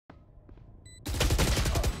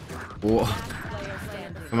Whoa.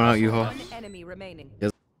 Coming out, U-Haul.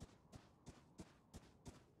 Yes.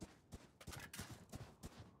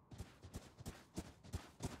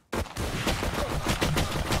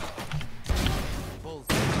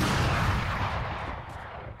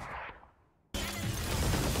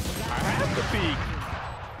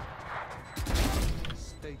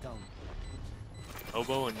 Stay down.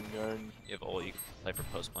 Oboe and you have all you can play for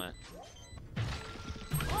post plant.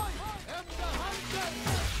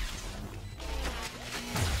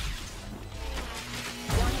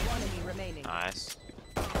 One enemy remaining. Nice.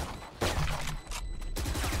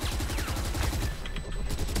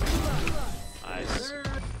 Nice.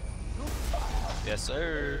 Yes,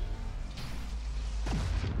 sir.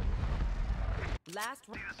 Last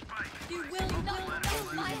round. You will not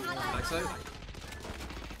know my highlight.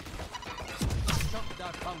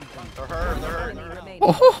 They're hurt. Enemy remaining.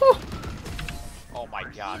 Oh my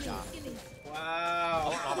god. Wow. I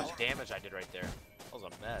don't know how much damage I did right there. That was a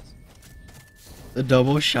mess. The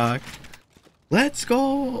double shock. Let's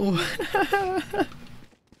go.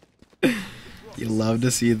 You love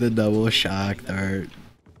to see the double shock dart.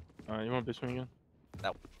 You want to swing again?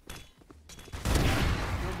 That.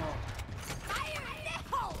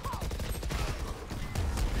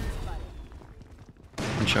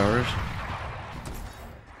 In showers.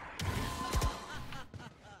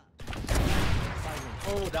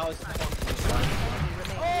 Oh, that was.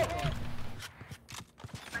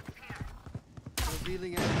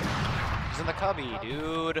 Revealing it. He's in the cubby,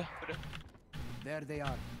 dude. There they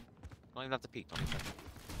are. Don't even have to peek. Don't even.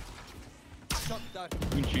 Shot dart.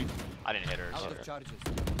 You can shoot. I didn't hit her. Out So. of charges.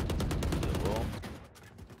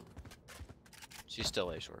 She's still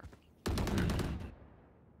A short.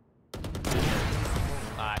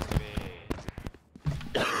 Nice,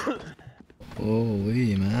 baby.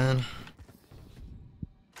 Holy man.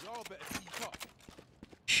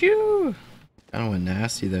 Shoo! Kinda went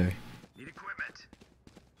nasty there.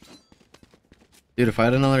 Dude, if I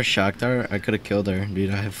had another shock dart, I could have killed her.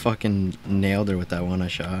 Dude, I fucking nailed her with that one I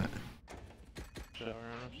shot. She's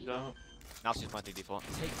out. Now she's planting default.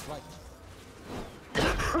 Take flight.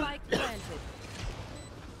 Spike planted.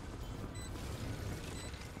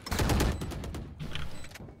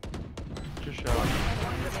 Just shot.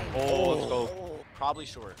 Oh, let's go. Probably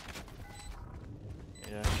short.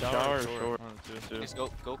 Yeah, shower or short. Two. Just go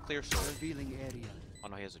clear short. Revealing area. Oh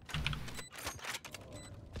no, he has a.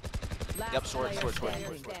 Last Yep, short. player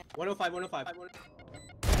standing. 105, 105.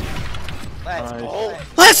 Let's Nice. go.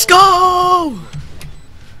 Let's go!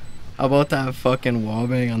 How about that fucking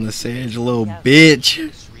wallbang on the Sage, little bitch?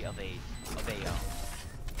 History of a team.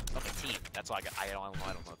 That's all I don't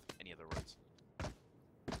know any other words.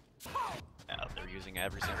 They're using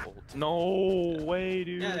every single. No way,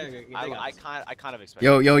 dude. Yeah, there you go. I kind of expect.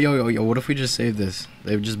 Yo, what if we just save this?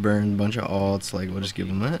 They've just burned a bunch of alts, like, we'll just give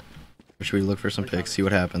them that? Or should we look for some picks, see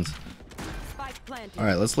what happens? Spike planted.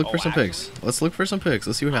 Alright, let's look for some picks. Let's look for some picks,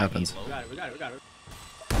 let's see what happens. We got it.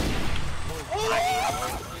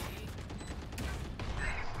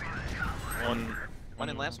 One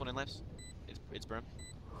in lamps. It's Brim.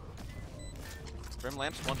 Brim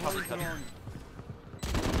lamps. One probably cubby.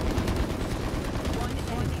 One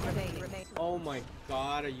enemy remaining. Oh my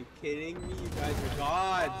god, are you kidding me? You guys are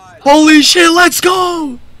gods. Holy shit, let's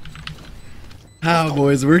go! How,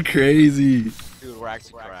 boys, we're crazy. Dude, we're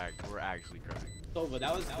actually cracked. So, but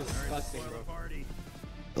that was disgusting, bro.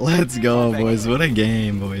 Let's go, boys. What a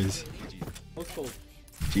game, boys. Most cold.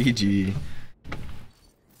 GG.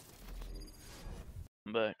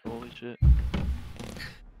 I'm back. Holy shit.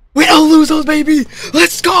 We don't lose those, baby!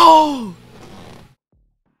 Let's go!